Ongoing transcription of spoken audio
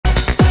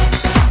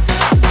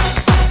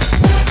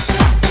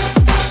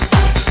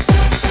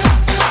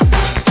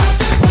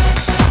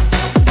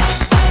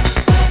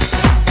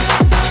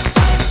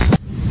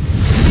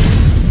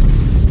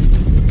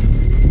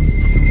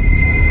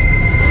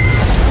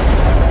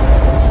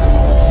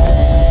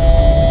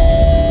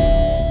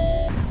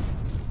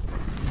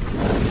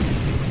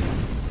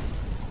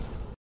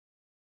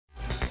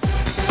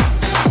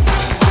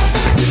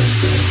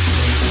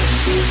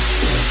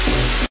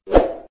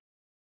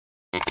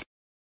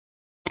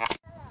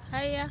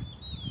Hiya.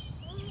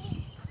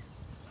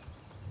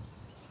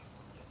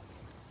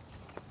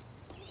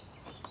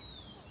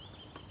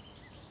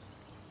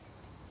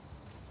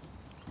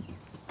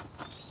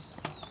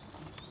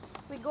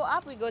 We go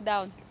up, we go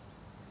down.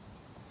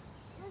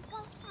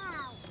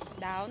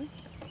 Down.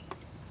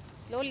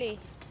 Slowly.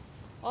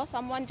 Oh,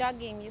 someone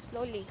jogging. You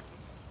slowly.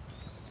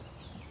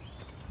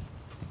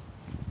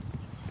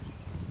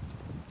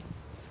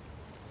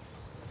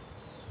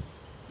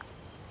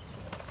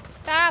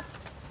 Stop.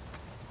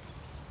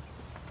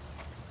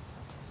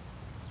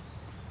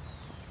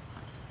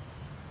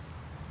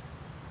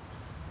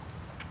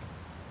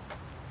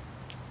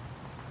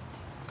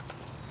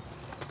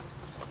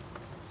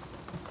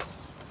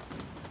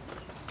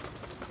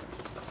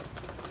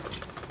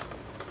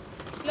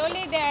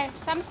 Slowly there.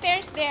 Some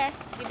stairs there.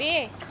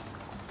 Bibi.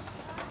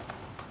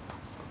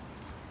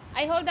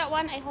 I hold that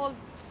one. I hold.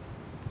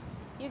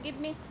 You give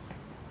me.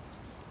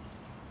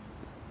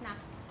 Nah.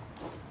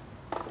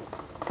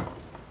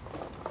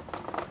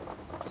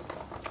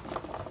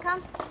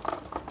 Come.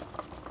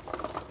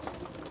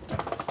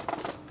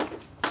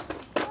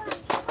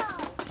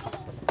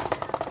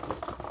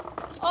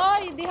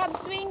 Oh, they have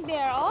swing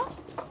there, oh?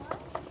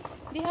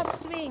 They have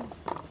swing.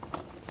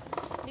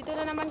 Dito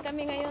na naman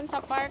kami ngayon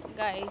sa park,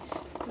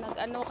 guys.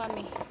 Nag-ano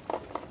kami.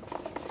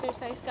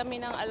 Exercise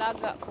kami ng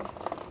alaga ko.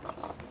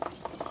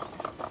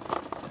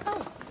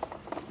 Oh.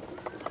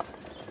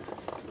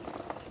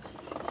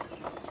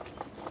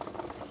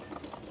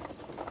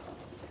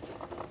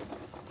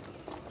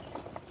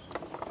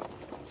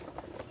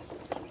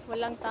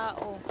 Walang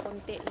tao,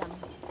 konti lang.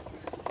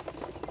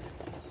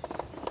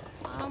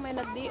 Ah, may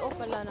nagdio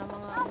pala ng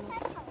mga ano.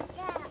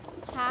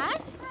 Ha?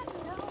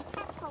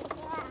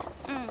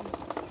 Mm.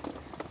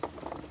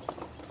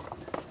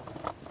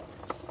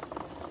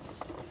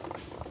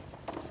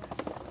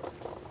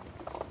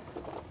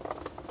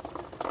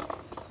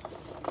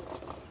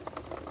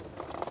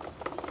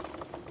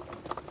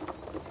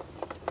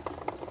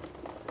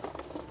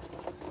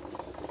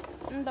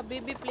 The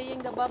baby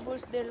playing the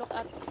bubbles there, look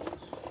at.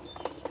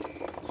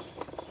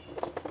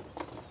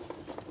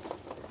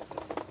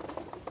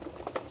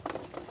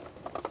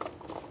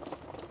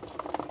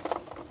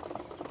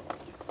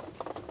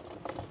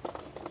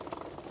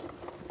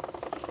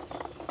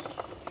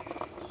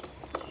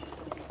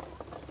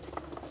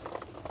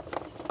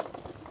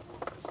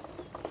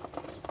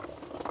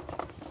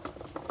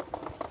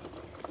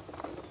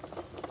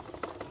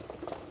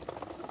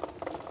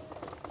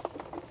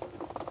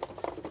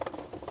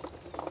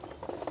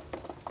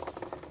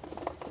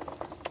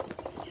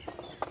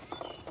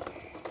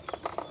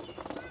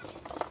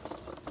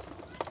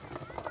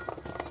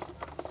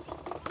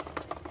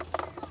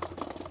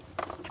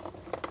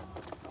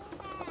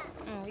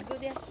 We go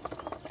there.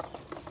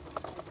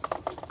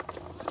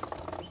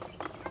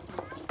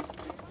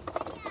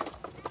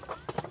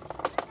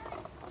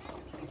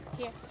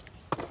 Here.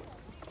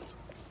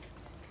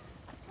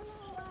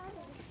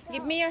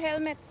 Give me your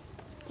helmet.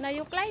 Now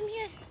you climb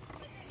here.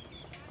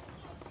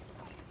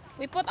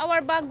 We put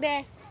our bag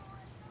there.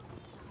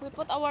 We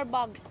put our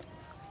bag.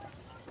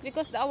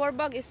 Because our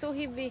bag is so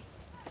heavy.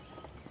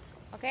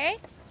 Okay?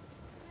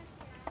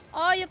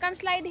 Oh, you can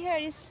slide here.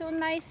 It's so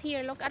nice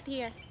here. Look at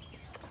here.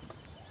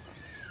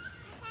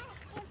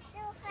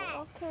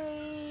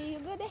 Okay, you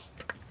go there.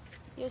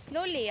 You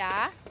slowly,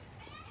 ah.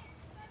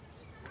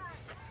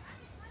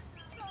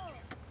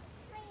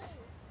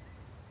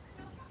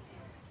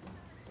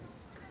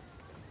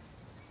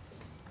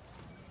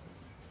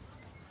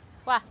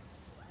 Wah,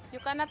 you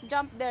cannot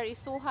jump there. It's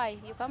so high.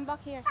 You come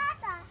back here.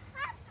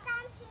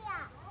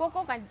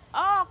 Coco can.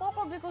 Oh,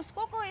 Coco, because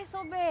Coco is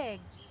so big.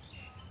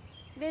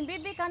 Then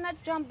Bibi cannot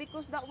jump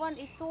because that one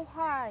is so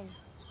high.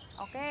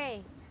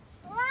 Okay.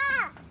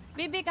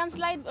 Bibi can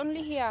slide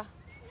only here.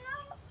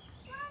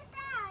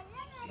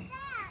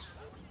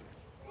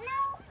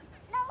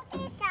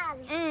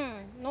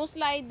 No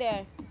slide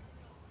there.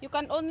 You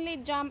can only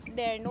jump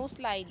there, no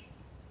slide.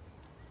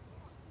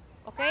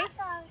 Okay?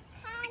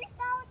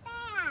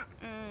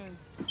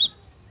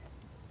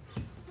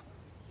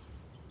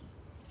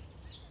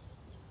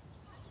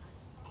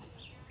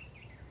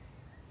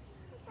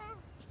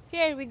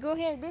 Here, we go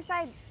here. This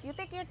side. You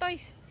take your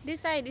toys.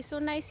 This side is so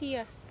nice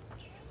here.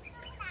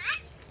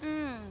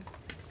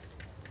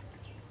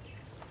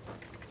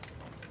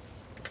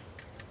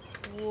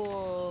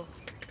 Whoa.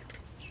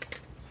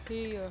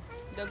 Here.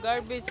 The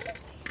garbage.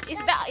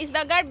 Is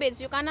the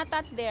garbage. You cannot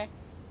touch there.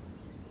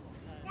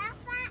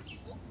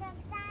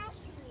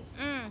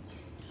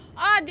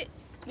 Oh,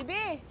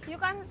 Bibi, you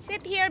can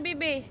sit here,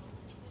 Bibi.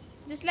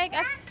 Just like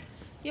us.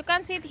 You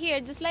can sit here,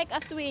 just like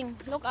a swing.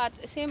 Look at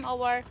same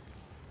our.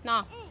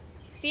 Now,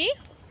 see?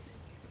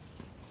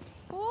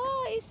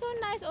 Oh, it's so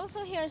nice.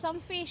 Also here, some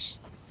fish.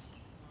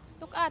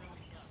 Look at.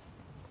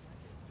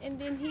 And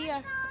then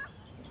here.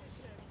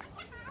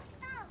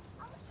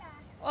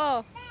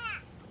 Oh.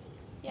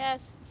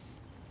 Yes.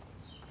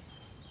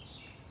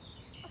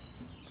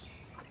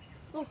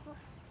 Go,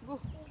 go,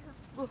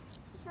 go.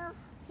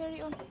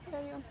 Carry on,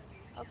 carry on.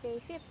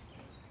 Okay, sit.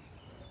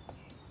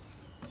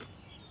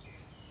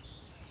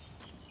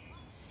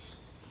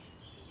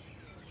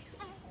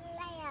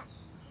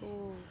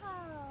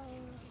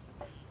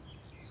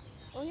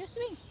 you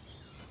swing.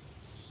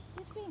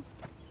 You swing.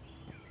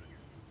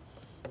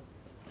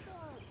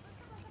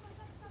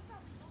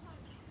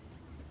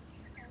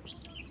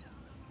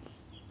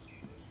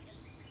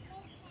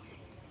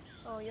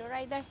 Oh, you're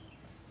right there.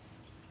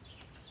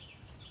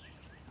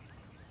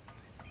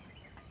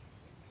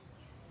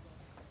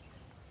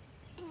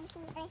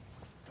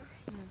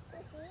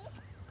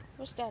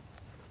 What's that?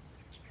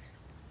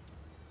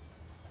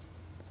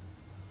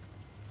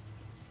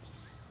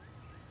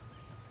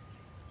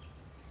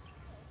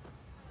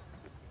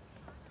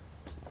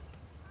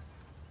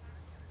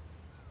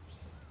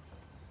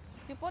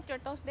 You put your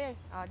toes there.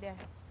 Oh, there.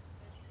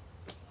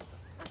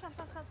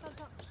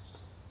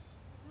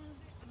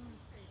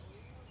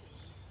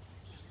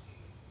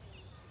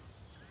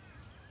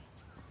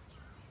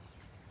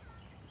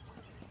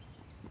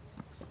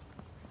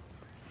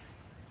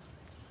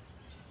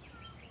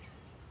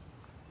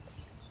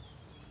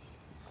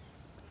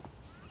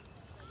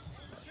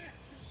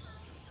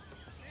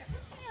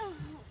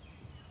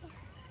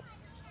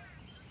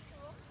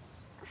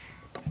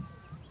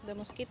 The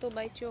mosquito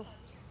bite you.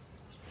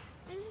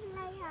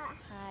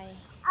 Hi.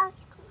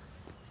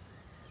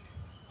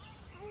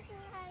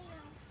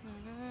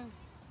 Mm-hmm.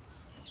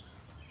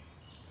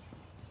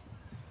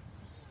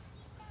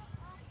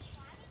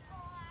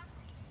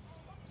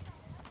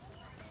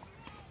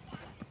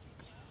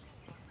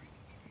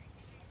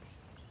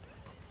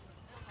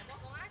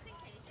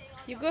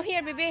 You go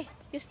here, baby.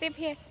 You step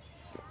here.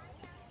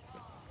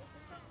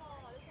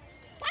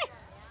 Why?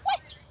 Why?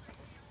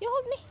 You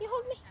hold me. You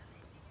hold me.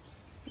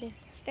 There.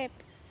 Step.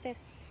 Step.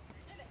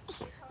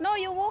 No,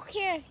 you walk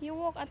here. You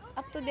walk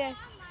up to there.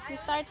 You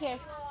start here.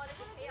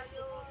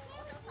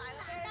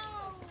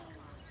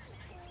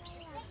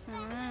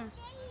 Mm.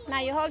 Now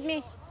you hold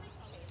me.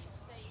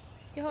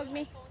 You hold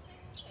me.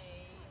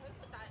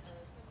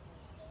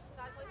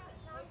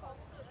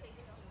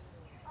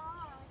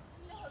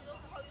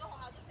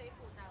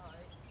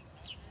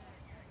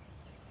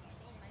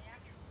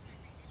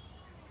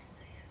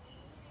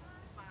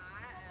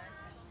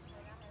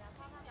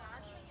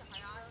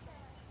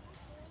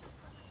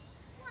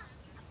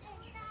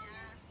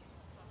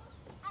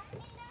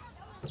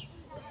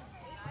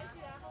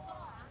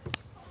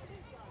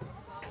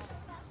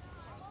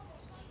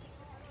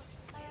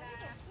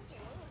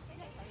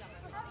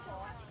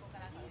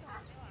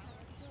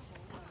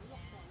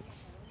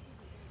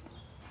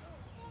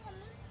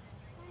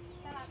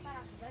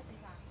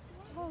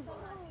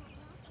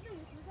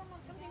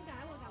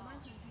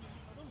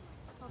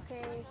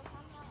 Okay.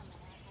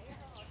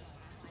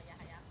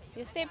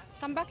 You step.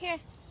 Come back here.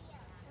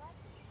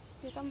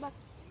 You come back.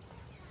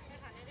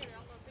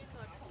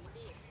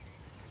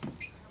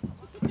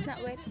 It's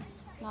not wet.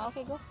 No,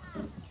 okay, go.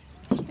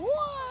 Wow!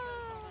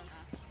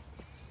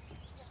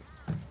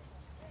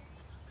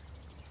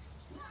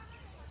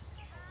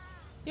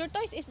 Your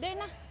toys is there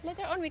na.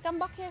 Later on, we come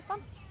back here.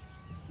 Come.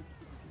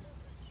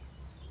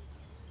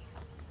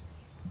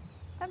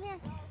 Come here.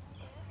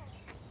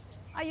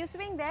 Are you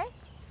swing there?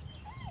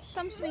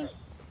 Some swing.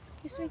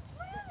 You swing.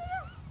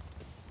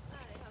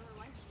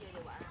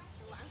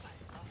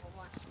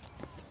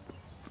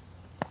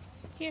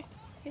 Here.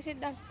 You sit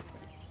down.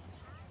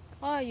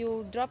 Oh,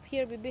 you drop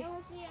here, baby.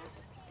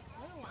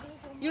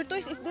 Your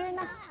toys is there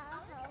na.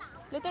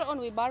 Later on,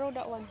 we borrow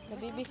that one. The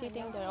baby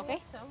sitting there,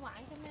 okay?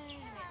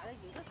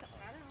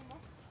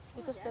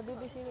 Because the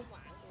baby sitting.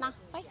 Nah,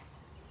 bye.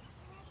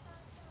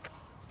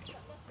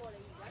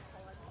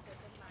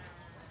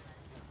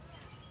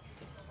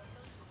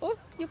 Oh,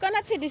 you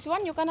cannot see this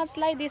one. You cannot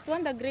slide this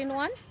one, the green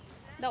one.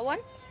 That one.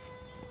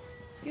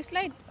 You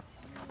slide.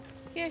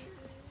 Here.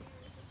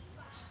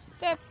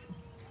 Step.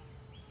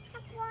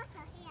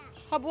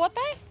 Have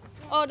water?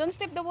 Oh, don't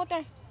step the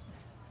water.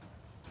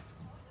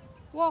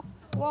 Walk,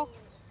 walk.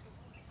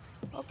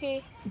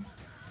 Okay.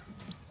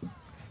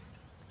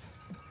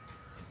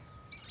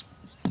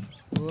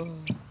 Whoa.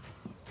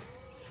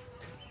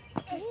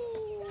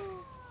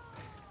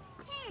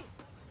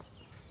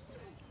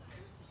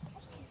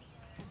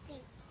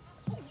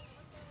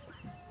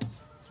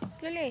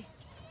 Slowly.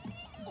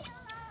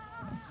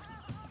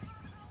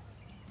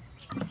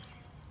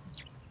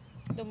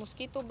 The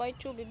mosquito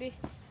bite you, baby.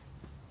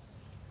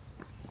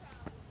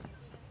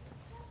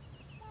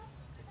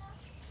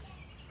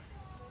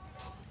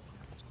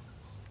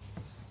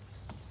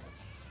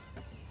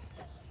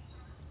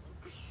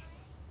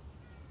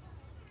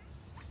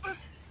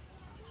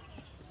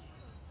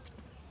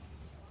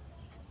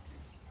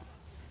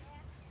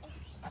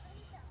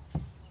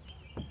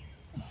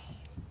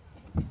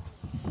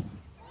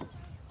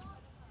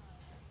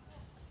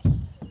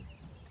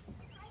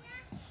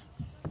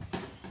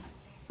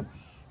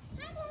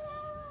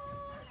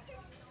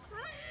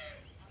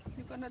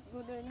 You cannot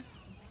go there na.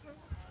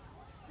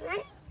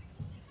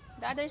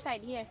 The other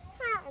side here.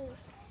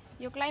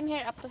 You climb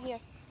here up to here.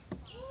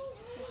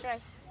 You try.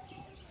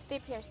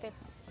 Step here, step.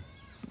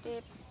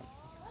 Step.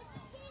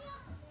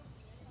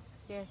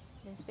 Here.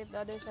 Then step the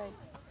other side.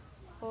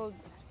 Hold.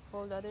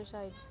 Hold the other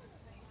side.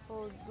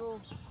 Hold.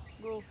 Go.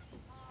 Go.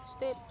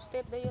 Step.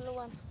 Step the yellow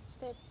one.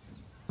 Step.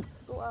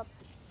 Go up.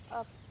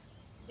 Up.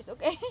 It's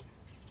okay.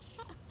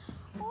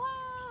 Wow,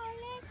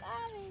 look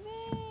at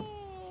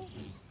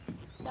baby.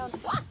 Down.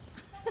 Wah!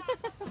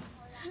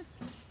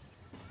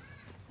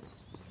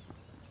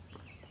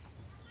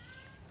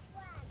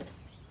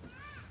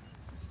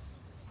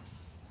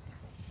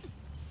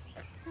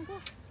 Go, go,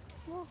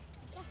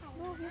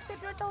 go. You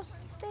step your toes.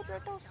 Step your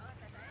toes.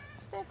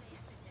 Step.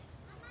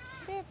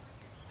 Step.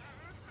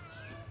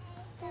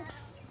 Step.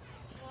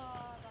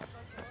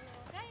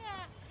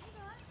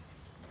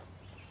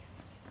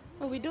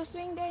 Oh, we do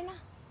swing there na.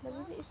 The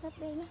baby is not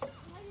there na.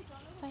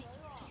 Bye.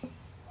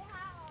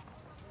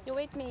 You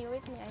wait me, you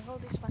wait me. I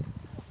hold this one.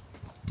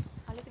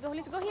 Oh,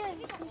 let's go here.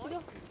 Let's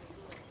go.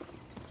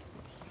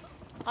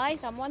 Ay,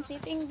 someone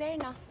sitting there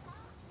na.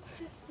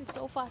 It's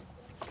so fast.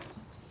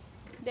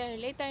 There,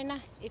 later na.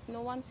 If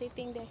no one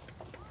sitting there.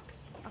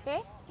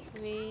 Okay?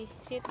 We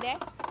sit there.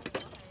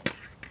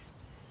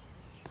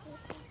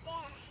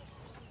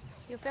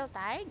 You feel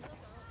tired?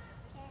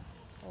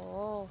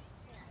 Oh.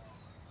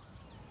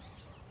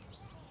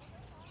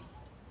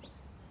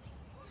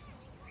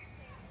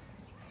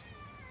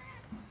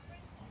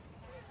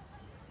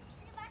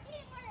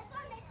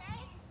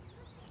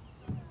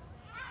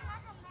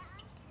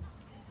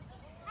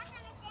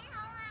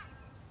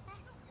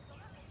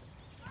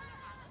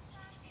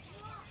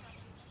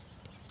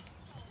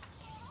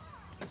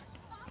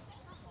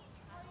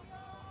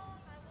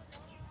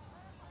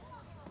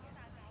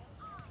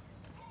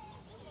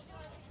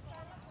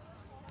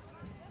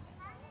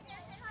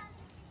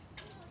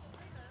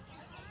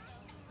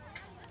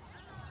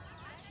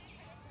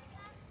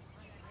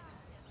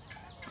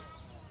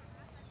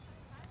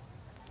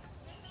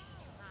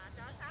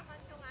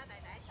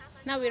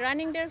 Now we're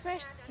running there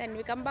first, then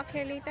we come back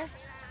here later.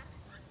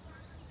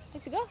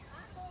 Let's go.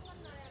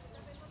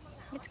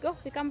 Let's go.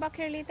 We come back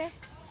here later.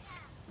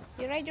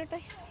 You ride your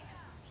toys.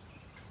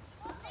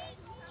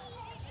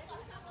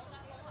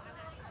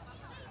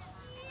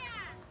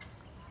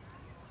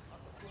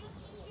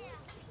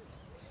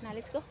 Now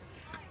let's go.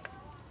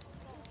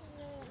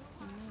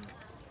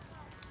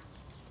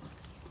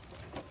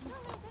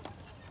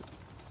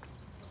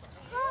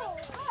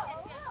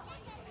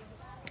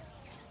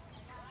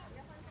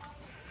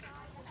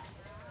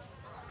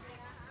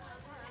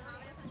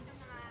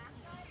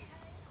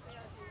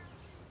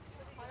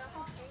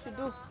 To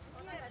do.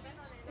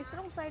 It's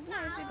wrong side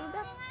na if you do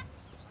that.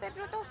 Step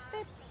your toe,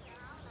 step.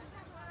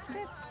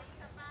 Step.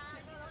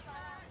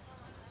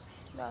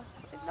 Down.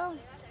 Sit down.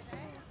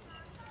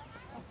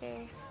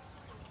 Okay.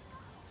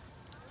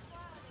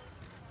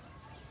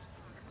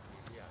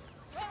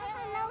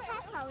 Nó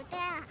phát hậu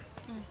ra.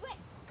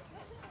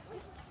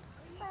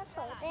 Phát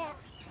hậu ra.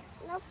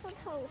 Nó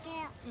phát hậu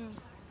ra.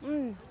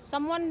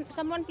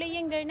 Someone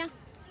playing there na.